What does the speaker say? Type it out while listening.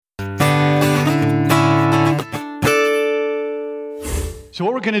So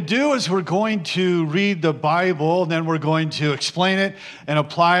what we're going to do is we're going to read the Bible, and then we're going to explain it and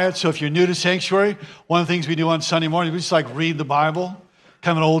apply it. So if you're new to Sanctuary, one of the things we do on Sunday morning, we just read the Bible,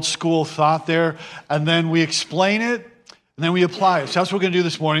 kind of an old school thought there, and then we explain it, and then we apply it. So that's what we're going to do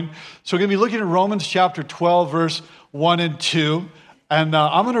this morning. So we're going to be looking at Romans chapter 12, verse 1 and 2. And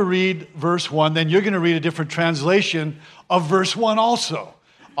I'm going to read verse 1, then you're going to read a different translation of verse 1 also.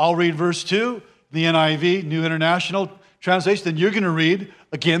 I'll read verse 2, the NIV, New International Translation, then you're going to read,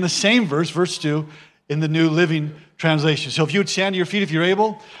 again, the same verse, verse 2, in the New Living Translation. So if you would stand to your feet if you're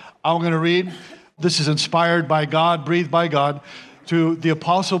able, I'm going to read. This is inspired by God, breathed by God, through the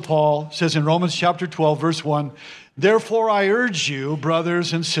Apostle Paul, says in Romans chapter 12, verse 1, "Therefore I urge you,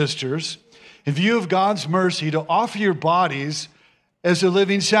 brothers and sisters, in view of God's mercy, to offer your bodies as a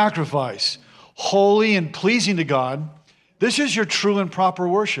living sacrifice, holy and pleasing to God. This is your true and proper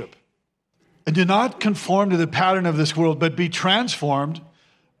worship. And do not conform to the pattern of this world, but be transformed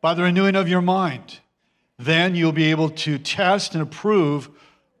by the renewing of your mind. Then you'll be able to test and approve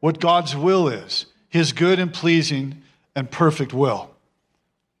what God's will is, his good and pleasing and perfect will."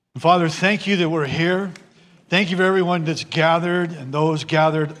 And Father, thank you that we're here. Thank you for everyone that's gathered and those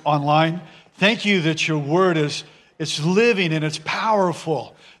gathered online. Thank you that your word it's living and it's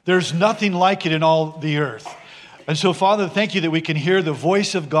powerful. There's nothing like it in all the earth. And so, Father, thank you that we can hear the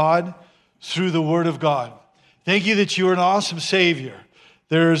voice of God through the word of God. Thank you that you are an awesome Savior.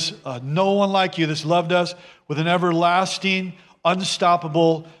 There's no one like you that's loved us with an everlasting,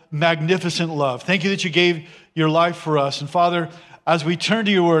 unstoppable, magnificent love. Thank you that you gave your life for us. And Father, as we turn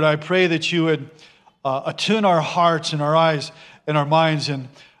to your word, I pray that you would attune our hearts and our eyes and our minds and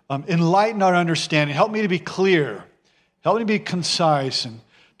enlighten our understanding. Help me to be clear. Help me to be concise and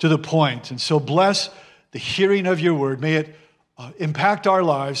to the point. And so bless the hearing of your word. May it impact our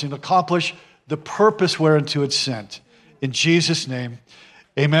lives and accomplish the purpose whereunto it's sent. In Jesus' name,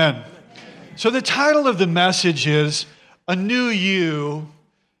 amen. So the title of the message is A New You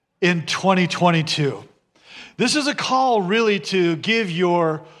in 2022. This is a call really to give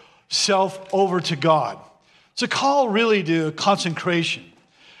yourself over to God. It's a call really to consecration.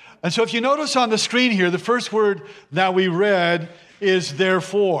 And so if you notice on the screen here, the first word that we read is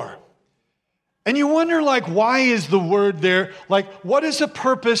therefore. And you wonder, why is the word there? What is the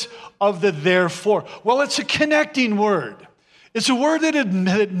purpose of the therefore? Well, it's a connecting word. It's a word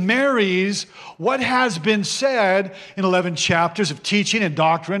that marries what has been said in 11 chapters of teaching and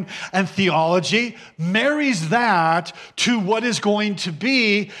doctrine and theology, marries that to what is going to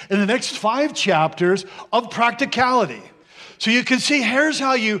be in the next 5 chapters of practicality. So you can see, here's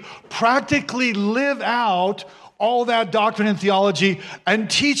how you practically live out all that doctrine and theology and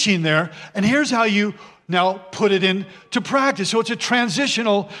teaching there. And here's how you now put it into practice. So it's a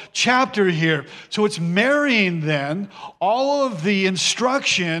transitional chapter here. So it's marrying then all of the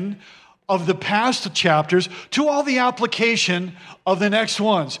instruction of the past chapters to all the application of the next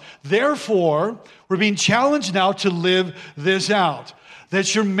ones. Therefore, we're being challenged now to live this out.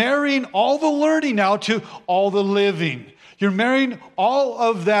 That you're marrying all the learning now to all the living. You're marrying all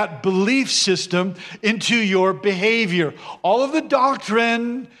of that belief system into your behavior, all of the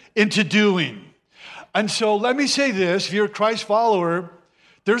doctrine into doing. And so let me say this, if you're a Christ follower,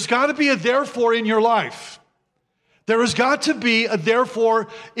 there's got to be a therefore in your life. There has got to be a therefore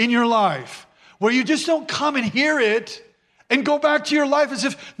in your life where you just don't come and hear it and go back to your life as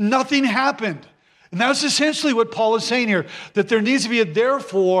if nothing happened. And that's essentially what Paul is saying here, that there needs to be a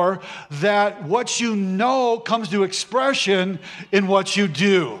therefore, that what you know comes to expression in what you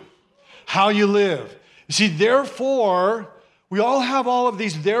do, how you live. You see, therefore, we all have all of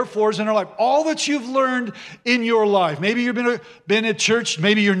these therefores in our life. All that you've learned in your life. Maybe you've been at church,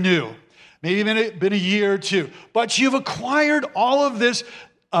 maybe you're new. Maybe you've been a year or two. But you've acquired all of this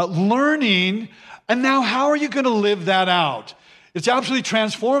learning, and now how are you going to live that out? It's absolutely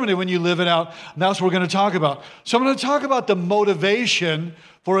transformative when you live it out, and that's what we're going to talk about. So I'm going to talk about the motivation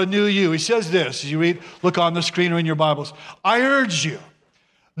for a new you. He says this, as you read, look on the screen or in your Bibles. I urge you.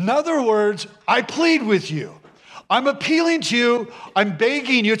 In other words, I plead with you. I'm appealing to you. I'm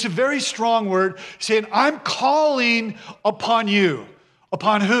begging you. It's a very strong word, saying I'm calling upon you.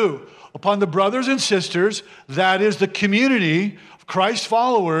 Upon who? Upon the brothers and sisters, that is the community of Christ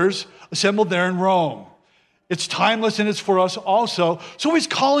followers assembled there in Rome. It's timeless and it's for us also. So he's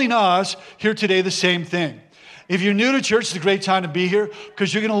calling us here today the same thing. If you're new to church, it's a great time to be here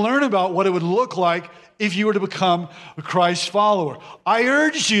because you're going to learn about what it would look like if you were to become a Christ follower. I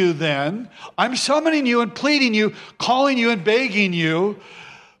urge you then, I'm summoning you and pleading you, calling you and begging you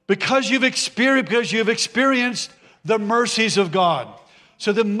because you've experienced the mercies of God.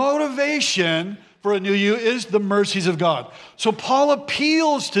 So the motivation for a new you is the mercies of God. So Paul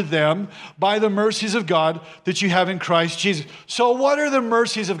appeals to them by the mercies of God that you have in Christ Jesus. So what are the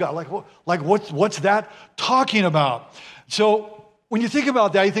mercies of God? What's that talking about? So when you think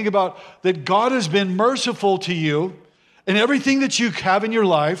about that, you think about that God has been merciful to you, and everything that you have in your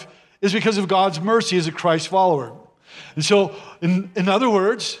life is because of God's mercy as a Christ follower. And so, in other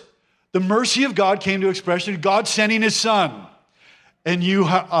words, the mercy of God came to expression, God sending his son. And you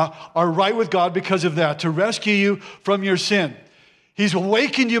are right with God because of that, to rescue you from your sin. He's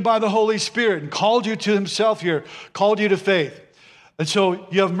awakened you by the Holy Spirit and called you to himself here, called you to faith. And so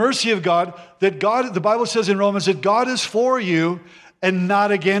you have mercy of God, that God, the Bible says in Romans, that God is for you and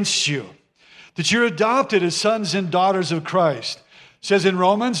not against you. That you're adopted as sons and daughters of Christ. It says in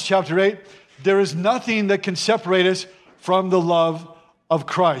Romans chapter 8, there is nothing that can separate us from the love of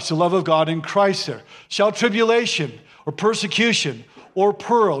Christ, the love of God in Christ there. Shall tribulation or persecution or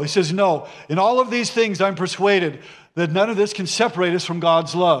peril? He says, no. In all of these things, I'm persuaded that none of this can separate us from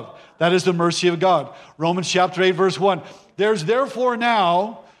God's love. That is the mercy of God. Romans chapter 8, verse 1. There's therefore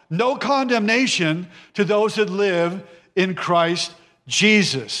now no condemnation to those that live in Christ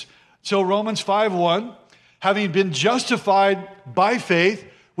Jesus. So Romans 5:1, having been justified by faith,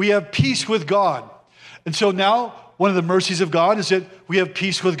 we have peace with God. And so now one of the mercies of God is that we have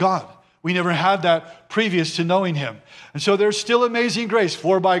peace with God. We never had that previous to knowing him. And so there's still amazing grace.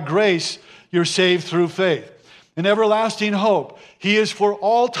 For by grace you're saved through faith. An everlasting hope. He is for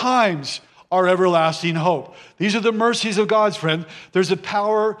all times our everlasting hope. These are the mercies of God's friend. There's the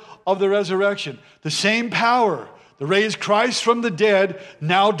power of the resurrection. The same power that raised Christ from the dead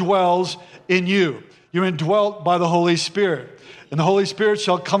now dwells in you. You're indwelt by the Holy Spirit. And the Holy Spirit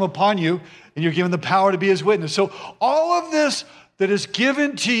shall come upon you, and you're given the power to be his witness. So all of this that is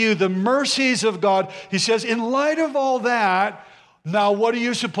given to you, the mercies of God, he says, in light of all that, now what are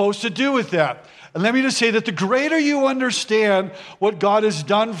you supposed to do with that? And let me just say that the greater you understand what God has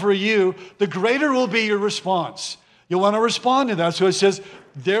done for you, the greater will be your response. You'll want to respond to that. So it says,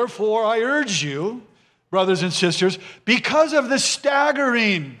 therefore I urge you, brothers and sisters, because of the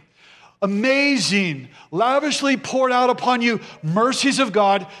staggering, amazing, lavishly poured out upon you mercies of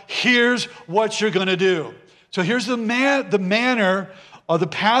God, here's what you're going to do. So here's the manner or the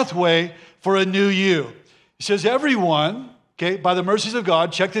pathway for a new you. He says, everyone, okay, by the mercies of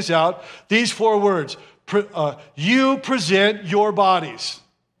God, check this out, these 4 words, you present your bodies.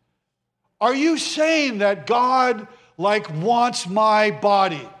 Are you saying that God wants my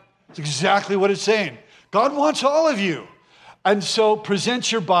body? That's exactly what it's saying. God wants all of you. And so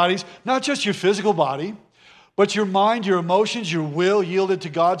present your bodies, not just your physical body, but your mind, your emotions, your will yielded to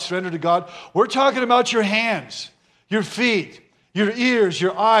God, surrendered to God. We're talking about your hands, your feet, your ears,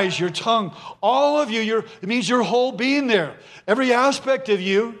 your eyes, your tongue, all of you. It means your whole being there. Every aspect of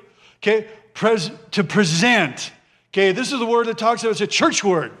you, okay, to present. Okay, this is the word that talks about, it's a church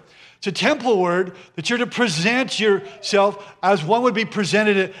word. It's a temple word that you're to present yourself as one would be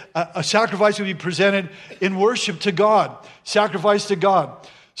presented, a sacrifice would be presented in worship to God, sacrifice to God.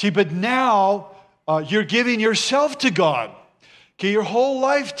 See, but now you're giving yourself to God. Okay, your whole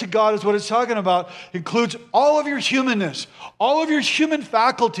life to God is what it's talking about. It includes all of your humanness, all of your human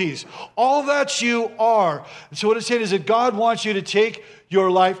faculties, all that you are. And so what it's saying is that God wants you to take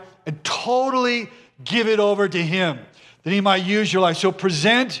your life and totally give it over to him, that he might use your life. So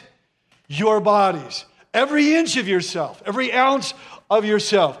present your bodies, every inch of yourself, every ounce of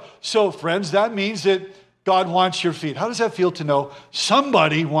yourself. So, friends, that means that God wants your feet. How does that feel to know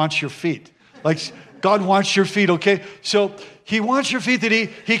somebody wants your feet? Like God wants your feet, okay? So he wants your feet that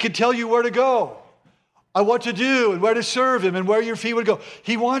he can tell you where to go, what to do, and where to serve him, and where your feet would go.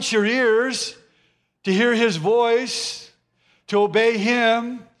 He wants your ears to hear his voice, to obey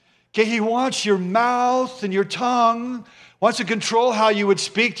him. Okay, he wants your mouth and your tongue, wants to control how you would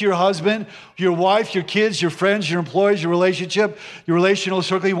speak to your husband, your wife, your kids, your friends, your employees, your relationship, your relational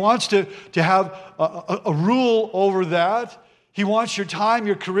circle. He wants to have a rule over that. He wants your time,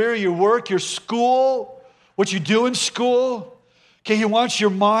 your career, your work, your school, what you do in school. Okay, he wants your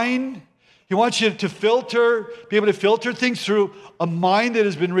mind. He wants you to be able to filter things through a mind that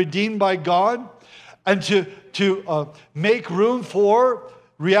has been redeemed by God, and to make room for,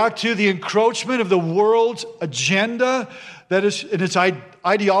 react to the encroachment of the world's agenda that is in its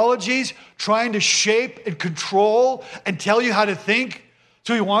ideologies, trying to shape and control and tell you how to think.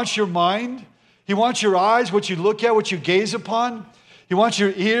 So he wants your mind. He wants your eyes, what you look at, what you gaze upon. He wants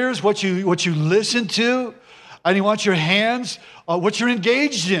your ears, what you listen to. And he wants your hands, what you're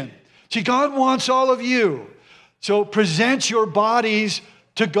engaged in. See, God wants all of you. So present your bodies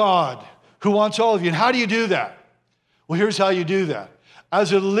to God, who wants all of you. And how do you do that? Well, here's how you do that.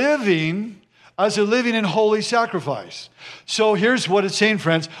 As a living as a living and holy sacrifice. So here's what it's saying,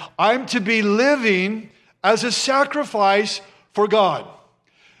 friends. I'm to be living as a sacrifice for God.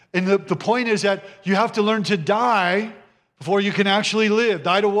 And the point is that you have to learn to die before you can actually live.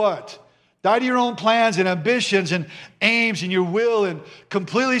 Die to what? Die to your own plans and ambitions and aims and your will, and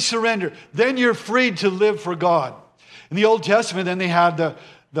completely surrender. Then you're free to live for God. In the Old Testament, then they had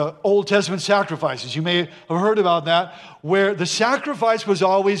the Old Testament sacrifices. You may have heard about that, where the sacrifice was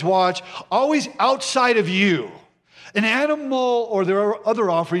always outside of you. An animal, or there are other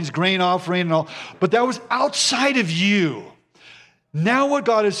offerings, grain offering and all, but that was outside of you. Now what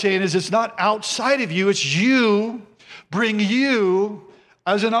God is saying is it's not outside of you, it's you, bring you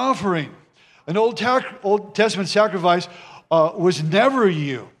as an offering. An Old Testament sacrifice was never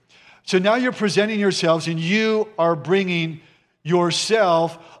you. So now you're presenting yourselves and you are bringing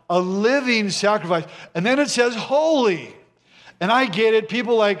yourself a living sacrifice. And then it says holy. And I get it.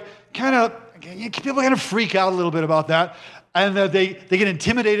 People kind of freak out a little bit about that. And they get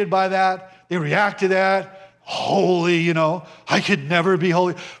intimidated by that. They react to that. Holy, I could never be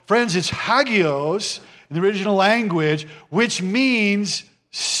holy. Friends, it's hagios in the original language, which means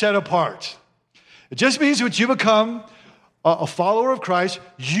set apart. It just means that you become a follower of Christ,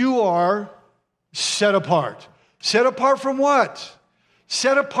 you are set apart. Set apart from what?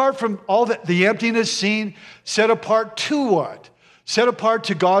 Set apart from all the emptiness seen. Set apart to what? Set apart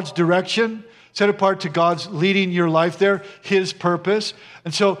to God's direction. Set apart to God's leading your life there, His purpose.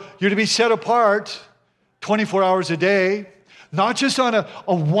 And so you're to be set apart 24 hours a day, not just on a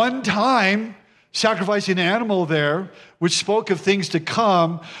one-time sacrificing an animal there, which spoke of things to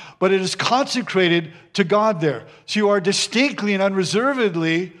come, but it is consecrated to God there. So you are distinctly and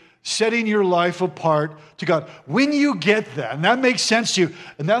unreservedly setting your life apart to God. When you get that, and that makes sense to you,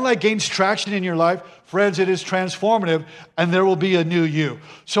 and that gains traction in your life, friends, it is transformative, and there will be a new you.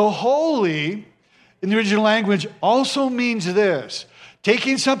 So holy, in the original language, also means this: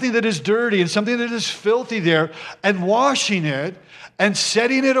 taking something that is dirty and something that is filthy there and washing it and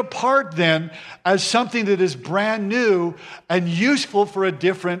setting it apart then as something that is brand new and useful for a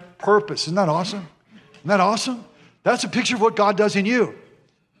different purpose. Isn't that awesome? Isn't that awesome? That's a picture of what God does in you.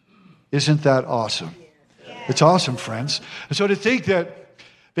 Isn't that awesome? It's awesome, friends. And so to think that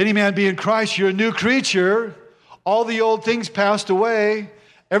if any man be in Christ, you're a new creature, all the old things passed away,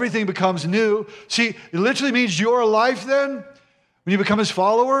 everything becomes new. See, it literally means your life then, when you become His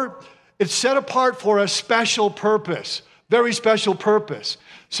follower, it's set apart for a special purpose, very special purpose.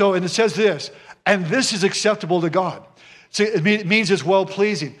 So, and it says this, and this is acceptable to God. So it means it's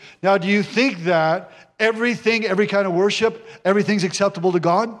well-pleasing. Now, do you think that every kind of worship, everything's acceptable to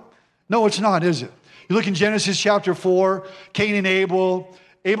God? No, it's not, is it? You look in Genesis chapter 4, Cain and Abel.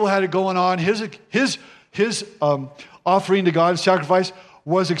 Abel had it going on. His offering to God, sacrifice,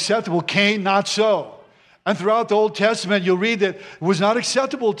 was acceptable. Cain, not so. And throughout the Old Testament, you'll read that it was not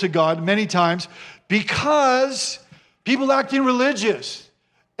acceptable to God many times because people acting religious.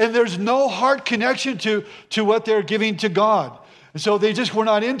 And there's no heart connection to what they're giving to God. And so they just were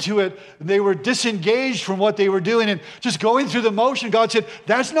not into it. They were disengaged from what they were doing and just going through the motion. God said,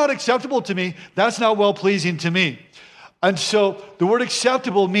 that's not acceptable to me. That's not well-pleasing to me. And so the word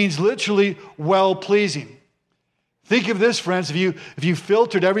acceptable means literally well-pleasing. Think of this, friends. If you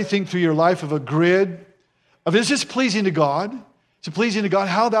filtered everything through your life of a grid of is this pleasing to God? Is it pleasing to God?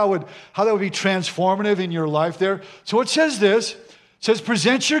 How that would be transformative in your life there. So it says this. It says,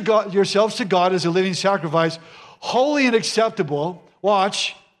 present yourselves to God as a living sacrifice, holy and acceptable,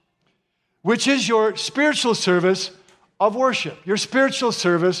 watch, which is your spiritual service of worship. Your spiritual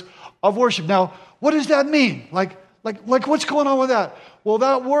service of worship. Now, what does that mean? Like what's going on with that? Well,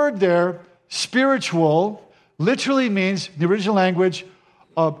 that word there, spiritual, literally means, in the original language,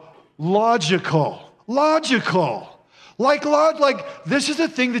 logical. Logical. Like this is the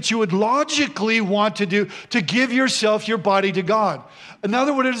thing that you would logically want to do, to give yourself, your body to God. In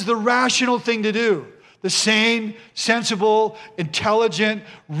other words, it is the rational thing to do. The sane, sensible, intelligent,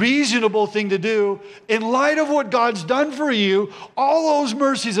 reasonable thing to do. In light of what God's done for you, all those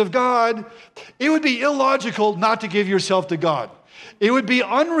mercies of God, it would be illogical not to give yourself to God. It would be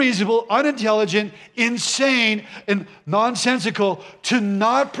unreasonable, unintelligent, insane, and nonsensical to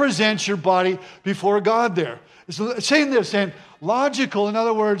not present your body before God there. It's saying logical, in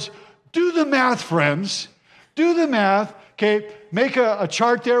other words, do the math, friends. Do the math, okay? Make a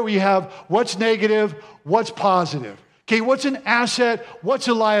chart there where you have what's negative, what's positive. Okay, what's an asset, what's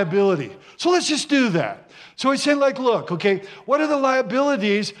a liability? So let's just do that. So he's saying, look, okay, what are the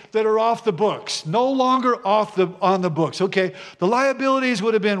liabilities that are off the books? No longer on the books, okay? The liabilities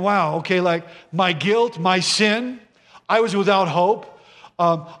would have been, my guilt, my sin. I was without hope.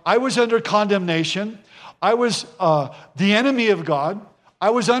 I was under condemnation. I was the enemy of God. I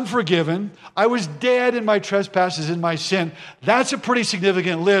was unforgiven. I was dead in my trespasses and my sin. That's a pretty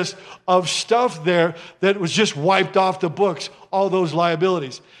significant list of stuff there that was just wiped off the books, all those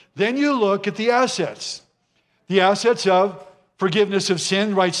liabilities. Then you look at the assets. The assets of forgiveness of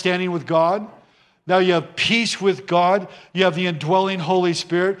sin, right standing with God. Now you have peace with God. You have the indwelling Holy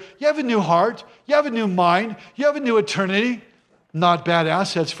Spirit. You have a new heart. You have a new mind. You have a new eternity. Not bad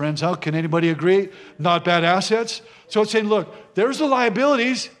assets, friends. How can anybody agree? Not bad assets. So it's saying, look, there's the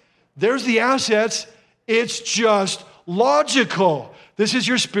liabilities. There's the assets. It's just logical. This is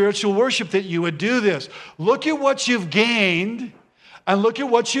your spiritual worship that you would do this. Look at what you've gained and look at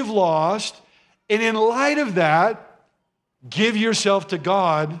what you've lost. And in light of that, give yourself to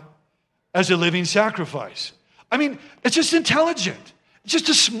God as a living sacrifice. I mean, it's just intelligent. It's just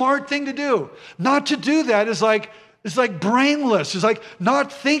a smart thing to do. Not to do that is like brainless. It's like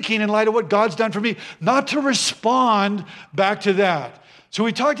not thinking in light of what God's done for me. Not to respond back to that. So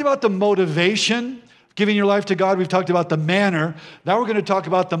we talked about the motivation, giving your life to God. We've talked about the manner. Now we're going to talk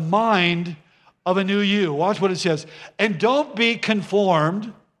about the mind of a new you. Watch what it says. And don't be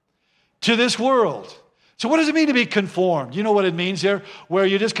conformed to this world. So what does it mean to be conformed? You know what it means there? Where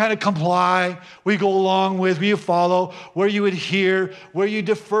you just kind of comply, where you go along with, where you follow, where you adhere, where you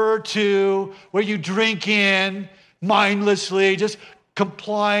defer to, where you drink in mindlessly, just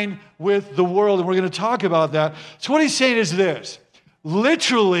complying with the world. And we're going to talk about that. So what he's saying is this.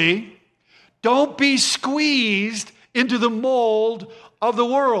 Literally, don't be squeezed into the mold of the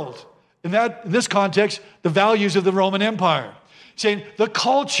world. In this context, the values of the Roman Empire. Saying the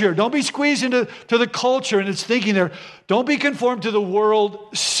culture, don't be squeezed into the culture and its thinking there. Don't be conformed to the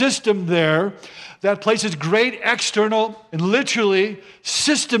world system there that places great external and literally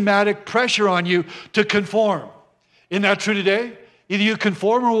systematic pressure on you to conform. Isn't that true today? Either you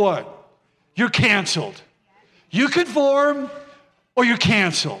conform or what? You're canceled. You conform or you're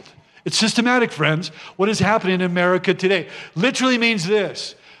canceled. It's systematic, friends. What is happening in America today literally means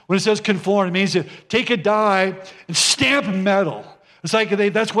this. When it says conform, it means to take a die and stamp metal. It's like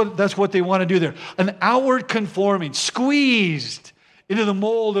that's what they want to do there. An outward conforming, squeezed into the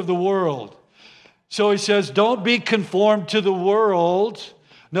mold of the world. So he says, don't be conformed to the world.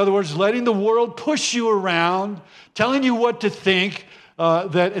 In other words, letting the world push you around, telling you what to think,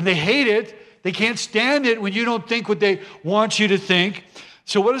 and they hate it. They can't stand it when you don't think what they want you to think.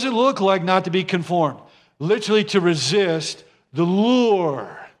 So what does it look like not to be conformed? Literally to resist the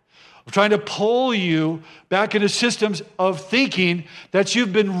lure of trying to pull you back into systems of thinking that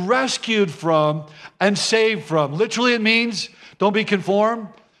you've been rescued from and saved from. Literally it means don't be conformed.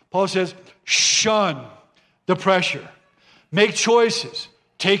 Paul says shun the pressure. Make choices.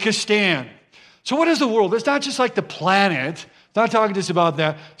 Take a stand. So what is the world? It's not just like the planet. It's not talking just about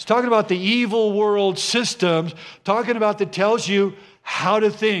that. It's talking about the evil world systems, talking about that tells you how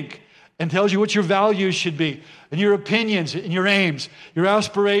to think and tells you what your values should be and your opinions and your aims, your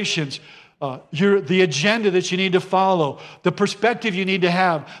aspirations, the agenda that you need to follow, the perspective you need to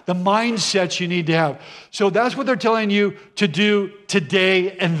have, the mindset you need to have. So that's what they're telling you to do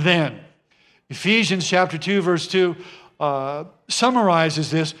today and then. Ephesians chapter 2, verse 2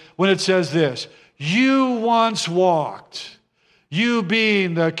 summarizes this when it says this. You once walked, you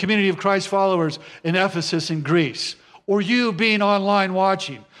being the community of Christ followers in Ephesus and Greece, or you being online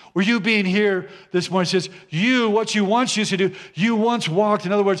watching, or you being here this morning, says, what you once used to do, you once walked.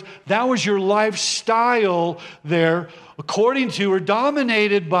 In other words, that was your lifestyle there, according to or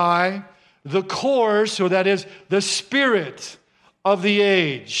dominated by the course, or that is the spirit of the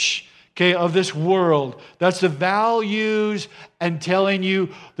age, okay, of this world. That's the values and telling you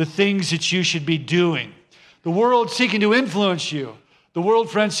the things that you should be doing. The world seeking to influence you. The world,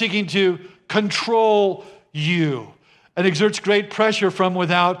 friends, seeking to control you. And exerts great pressure from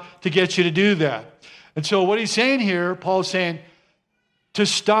without to get you to do that. And so what he's saying here, Paul's saying, to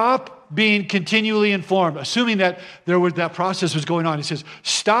stop being continually informed, assuming that that process was going on. He says,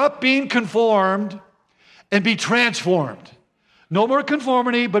 stop being conformed and be transformed. No more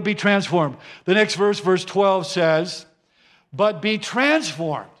conformity, but be transformed. The next verse, verse 12 says, but be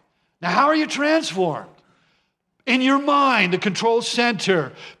transformed. Now, how are you transformed? In your mind, the control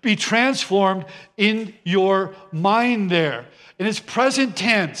center, be transformed in your mind there. And it's present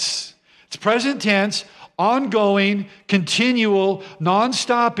tense. It's present tense, ongoing, continual,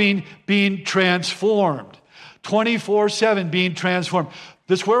 non-stopping, being transformed. 24/7 being transformed.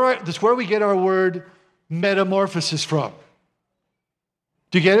 That's where we get our word metamorphosis from.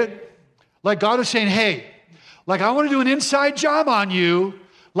 Do you get it? Like God is saying, hey, like I want to do an inside job on you,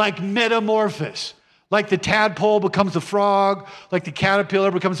 like metamorphosis. Like the tadpole becomes the frog, like the caterpillar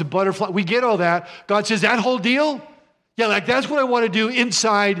becomes the butterfly. We get all that. God says, that whole deal? Yeah, like that's what I want to do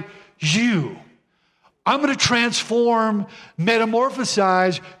inside you. I'm going to transform,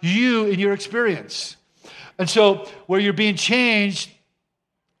 metamorphosize you in your experience. And so where you're being changed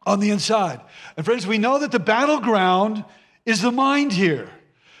on the inside. And friends, we know that the battleground is the mind here.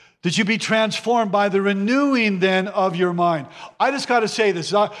 That you be transformed by the renewing then of your mind. I just got to say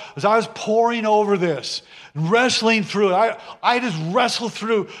this, as I was poring over this, wrestling through it, I just wrestled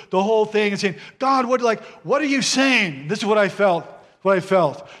through the whole thing and saying, God, what are you saying? This is what I felt.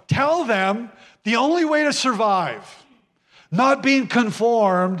 Tell them the only way to survive, not being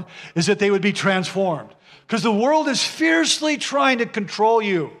conformed, is that they would be transformed. Because the world is fiercely trying to control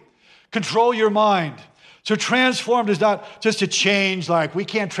you, control your mind. So transformed is not just a change, like we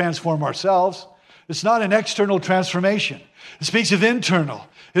can't transform ourselves. It's not an external transformation. It speaks of internal.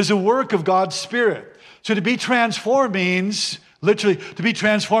 It is a work of God's Spirit. So to be transformed means literally to be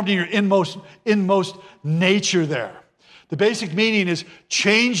transformed in your inmost nature there. The basic meaning is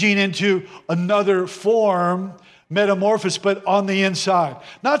changing into another form, metamorphosis, but on the inside.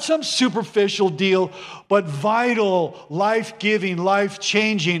 Not some superficial deal, but vital, life-giving,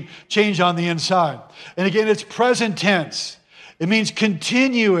 life-changing change on the inside. And again, it's present tense. It means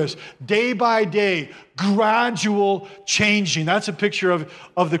continuous, day by day, gradual changing. That's a picture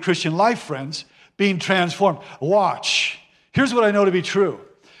of the Christian life, friends, being transformed. Watch. Here's what I know to be true.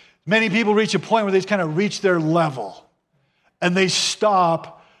 Many people reach a point where they just kind of reach their level, and they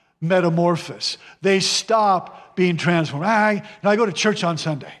stop metamorphosis. They stop being transformed. I go to church on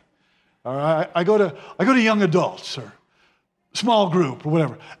Sunday. All right, I go to young adults or small group or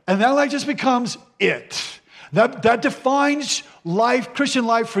whatever, and that just becomes it. That defines life, Christian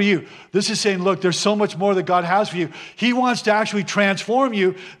life for you. This is saying, look, there's so much more that God has for you. He wants to actually transform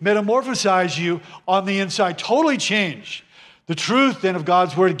you, metamorphosize you on the inside, totally change. The truth then of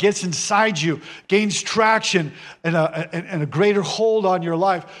God's word gets inside you, gains traction and a greater hold on your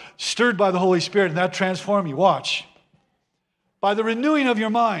life, stirred by the Holy Spirit, and that transforms you. Watch. By the renewing of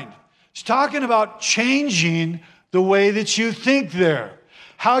your mind. It's talking about changing the way that you think there.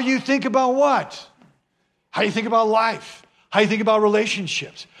 How you think about what? How you think about life. How you think about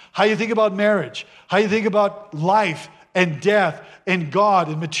relationships. How you think about marriage. How you think about life and death and God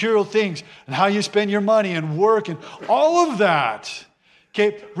and material things and how you spend your money and work and all of that.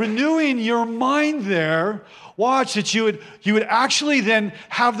 Okay, renewing your mind there, watch that you would actually then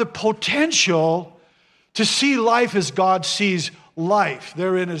have the potential to see life as God sees life.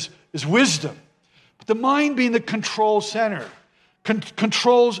 Therein is wisdom. But the mind being the control center,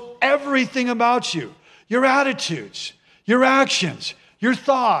 controls everything about you. Your attitudes, your actions, your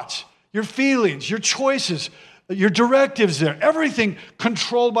thoughts, your feelings, your choices, your directives there, everything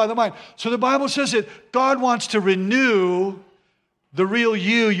controlled by the mind. So the Bible says that God wants to renew the real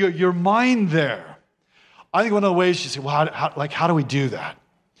you, your mind there. I think one of the ways you say, well, how do we do that?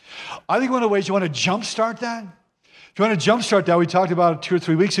 I think one of the ways you want to jumpstart that. If you want to jumpstart that, we talked about it 2 or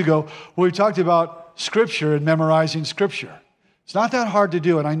 3 weeks ago, where we talked about Scripture and memorizing Scripture. It's not that hard to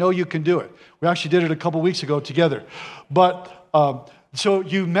do, and I know you can do it. We actually did it a couple weeks ago together. But so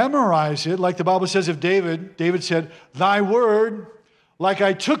you memorize it, like the Bible says of David. David said, thy word, like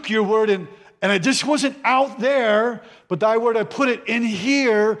I took your word and it just wasn't out there, but thy word, I put it in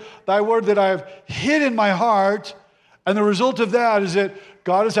here, thy word that I have hid in my heart. And the result of that is that,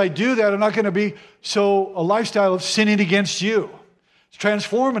 God, as I do that, I'm not going to be a lifestyle of sinning against you. It's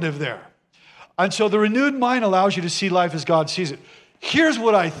transformative there. And so the renewed mind allows you to see life as God sees it. Here's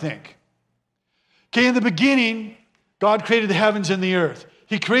what I think. Okay, in the beginning, God created the heavens and the earth.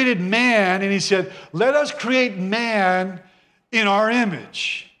 He created man, and he said, let us create man in our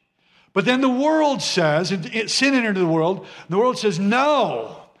image. But then the world says, and sin entered the world, and the world says,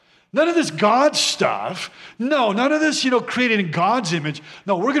 no, none of this God stuff. No, none of this, created in God's image.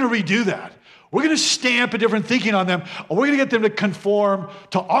 No, we're going to redo that. We're going to stamp a different thinking on them, and we're going to get them to conform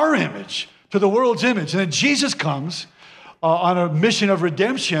to our image, to the world's image. And then Jesus comes on a mission of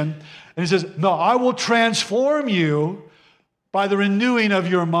redemption, and he says, no, I will transform you by the renewing of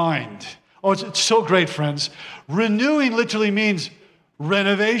your mind. Oh, it's so great, friends. Renewing literally means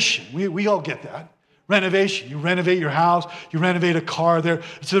renovation. We all get that. Renovation. You renovate your house. You renovate a car there.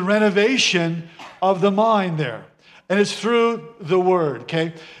 It's the renovation of the mind there. And it's through the word,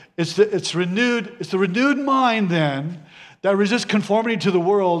 okay? It's the renewed mind then that resists conformity to the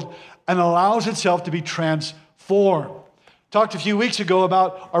world and allows itself to be transformed. Talked a few weeks ago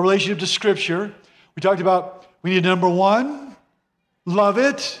about our relationship to Scripture. We talked about we need, number 1, love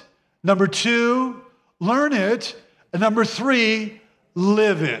it. Number 2, learn it. And number 3,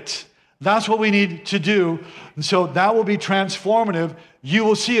 live it. That's what we need to do. And so that will be transformative. You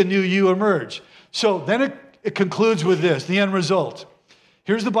will see a new you emerge. So then it concludes with this, the end result.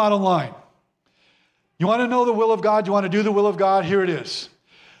 Here's the bottom line. You want to know the will of God? You want to do the will of God? Here it is.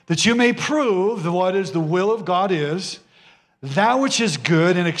 That you may prove that what is the will of God is, that which is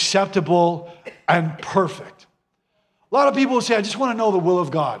good and acceptable and perfect. A lot of people will say, I just want to know the will of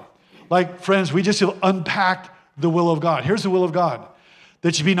God. Like, friends, we just have unpacked the will of God. Here's the will of God.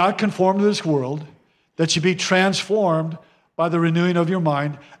 That you be not conformed to this world, that you be transformed by the renewing of your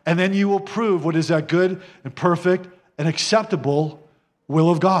mind, and then you will prove what is that good and perfect and acceptable will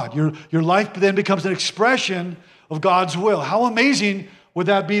of God. Your life then becomes an expression of God's will. How amazing would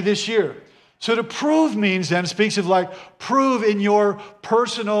that be this year? So to prove means then, speaks of like prove in your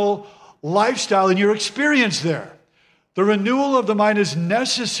personal lifestyle, in your experience there. The renewal of the mind is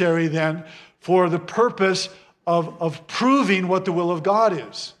necessary then for the purpose of proving what the will of God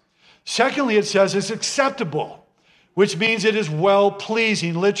is. Secondly, it says it's acceptable, which means it is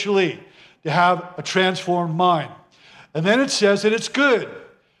well-pleasing, literally, to have a transformed mind. And then it says that it's good.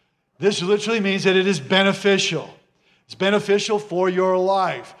 This literally means that it is beneficial. It's beneficial for your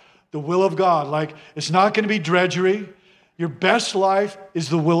life, the will of God. Like, it's not going to be drudgery. Your best life is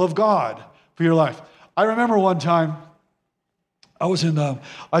the will of God for your life. I remember one time, I was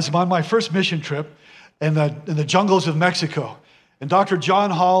on my first mission trip in the jungles of Mexico. And Dr. John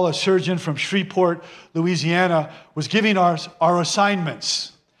Hall, a surgeon from Shreveport, Louisiana, was giving our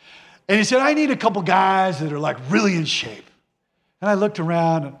assignments. And he said, I need a couple guys that are like really in shape. And I looked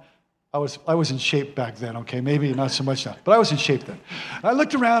around, and I was in shape back then, okay? Maybe not so much now, but I was in shape then. And I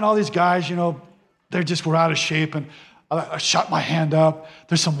looked around, all these guys, they just were out of shape. And I shot my hand up.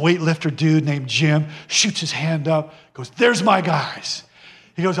 There's some weightlifter dude named Jim, shoots his hand up, goes, there's my guys.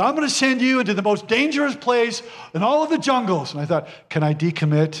 He goes, I'm going to send you into the most dangerous place in all of the jungles. And I thought, can I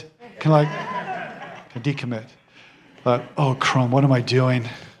decommit? Can I decommit? Oh, crumb, what am I doing?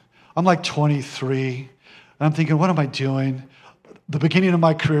 I'm like 23. And I'm thinking, what am I doing? The beginning of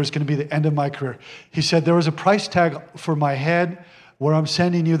my career is going to be the end of my career. He said, there was a price tag for my head. Where I'm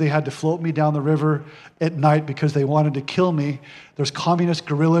sending you, they had to float me down the river at night because they wanted to kill me. There's communist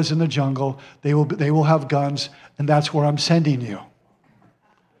guerrillas in the jungle. They will have guns, and that's where I'm sending you.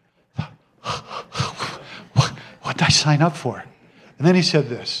 What did I sign up for? And then he said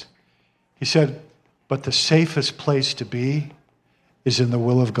this. He said, but the safest place to be is in the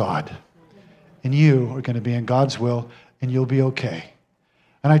will of God. And you are going to be in God's will, and you'll be okay.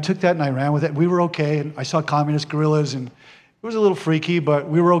 And I took that and I ran with it. We were okay, and I saw communist guerrillas, and it was a little freaky, but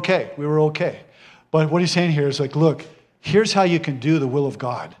we were okay. We were okay. But what he's saying here is like, look, here's how you can do the will of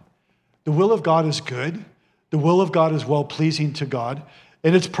God. The will of God is good. The will of God is well-pleasing to God.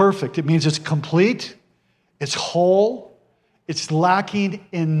 And it's perfect. It means it's complete. It's whole. It's lacking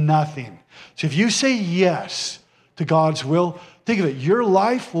in nothing. So if you say yes to God's will, think of it. Your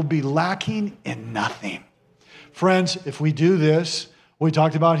life will be lacking in nothing. Friends, if we do this, what we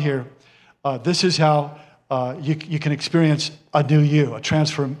talked about here, this is how you can experience a new you, a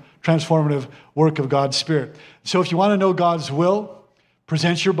transformative work of God's Spirit. So if you want to know God's will,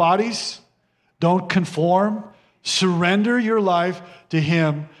 present your bodies, don't conform, surrender your life to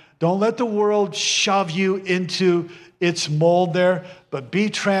Him. Don't let the world shove you into its mold there, but be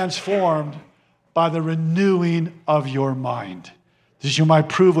transformed by the renewing of your mind. This you might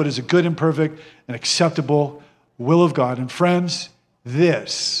prove what is a good and perfect and acceptable will of God. And friends,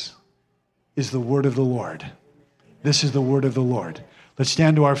 this is the word of the Lord. This is the word of the Lord. Let's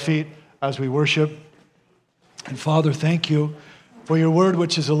stand to our feet as we worship. And Father, thank you for your word,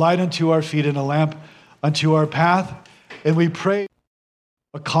 which is a light unto our feet and a lamp unto our path. And we pray,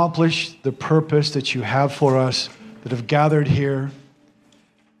 accomplish the purpose that you have for us that have gathered here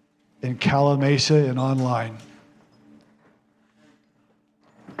in Cala Mesa and online.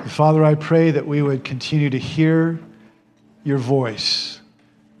 And Father, I pray that we would continue to hear your voice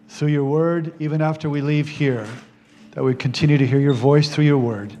through your word, even after we leave here, that we continue to hear your voice through your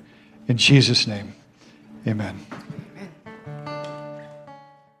word. In Jesus' name, amen.